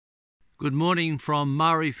Good morning from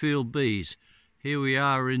Mariefield bees. Here we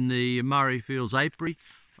are in the Mariefields apiary.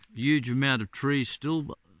 Huge amount of trees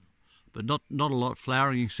still, but not a lot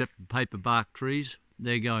flowering except the paper bark trees.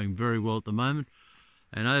 They're going very well at the moment.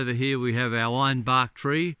 And over here we have our ironbark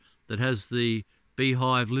tree that has the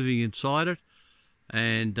beehive living inside it.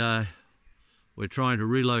 And we're trying to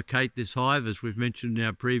relocate this hive, as we've mentioned in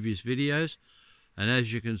our previous videos. And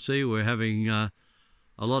as you can see, we're having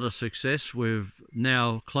a lot of success. We've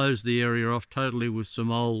now closed the area off totally with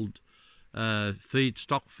some old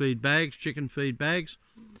stock feed bags, chicken feed bags,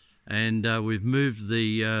 and we've moved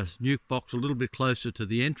the nuke box a little bit closer to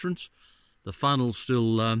the entrance. The funnel's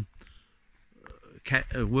still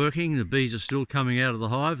working. The bees are still coming out of the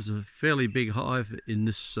hive. It's a fairly big hive in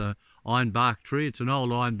this ironbark tree. It's an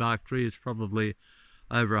old ironbark tree. It's probably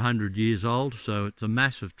over 100 years old, so it's a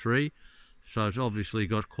massive tree. So it's obviously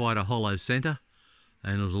got quite a hollow centre.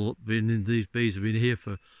 And these bees have been here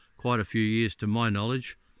for quite a few years to my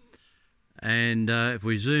knowledge. And if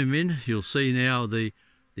we zoom in, you'll see now the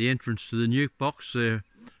entrance to the nuke box.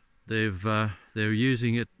 They're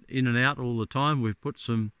using it in and out all the time. We've put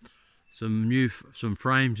some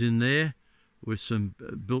frames in there with some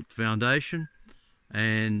built foundation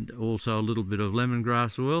and also a little bit of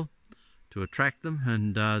lemongrass oil to attract them,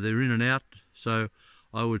 and they're in and out. So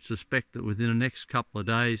I would suspect that within the next couple of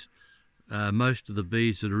days most of the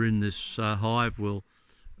bees that are in this hive will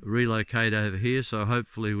relocate over here. So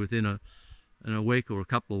hopefully within a week or a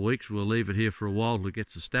couple of weeks we'll leave it here for a while till it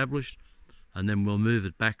gets established, and then we'll move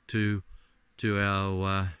it back to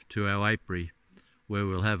our apiary, where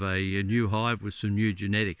we'll have a new hive with some new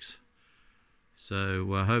genetics.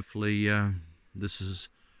 So hopefully this is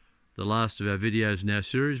the last of our videos in our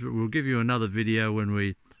series, but we'll give you another video when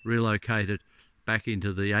we relocate it back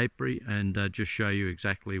into the apiary and just show you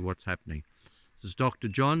exactly what's happening. This is Dr.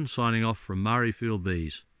 John signing off from Mariefield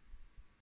Bees.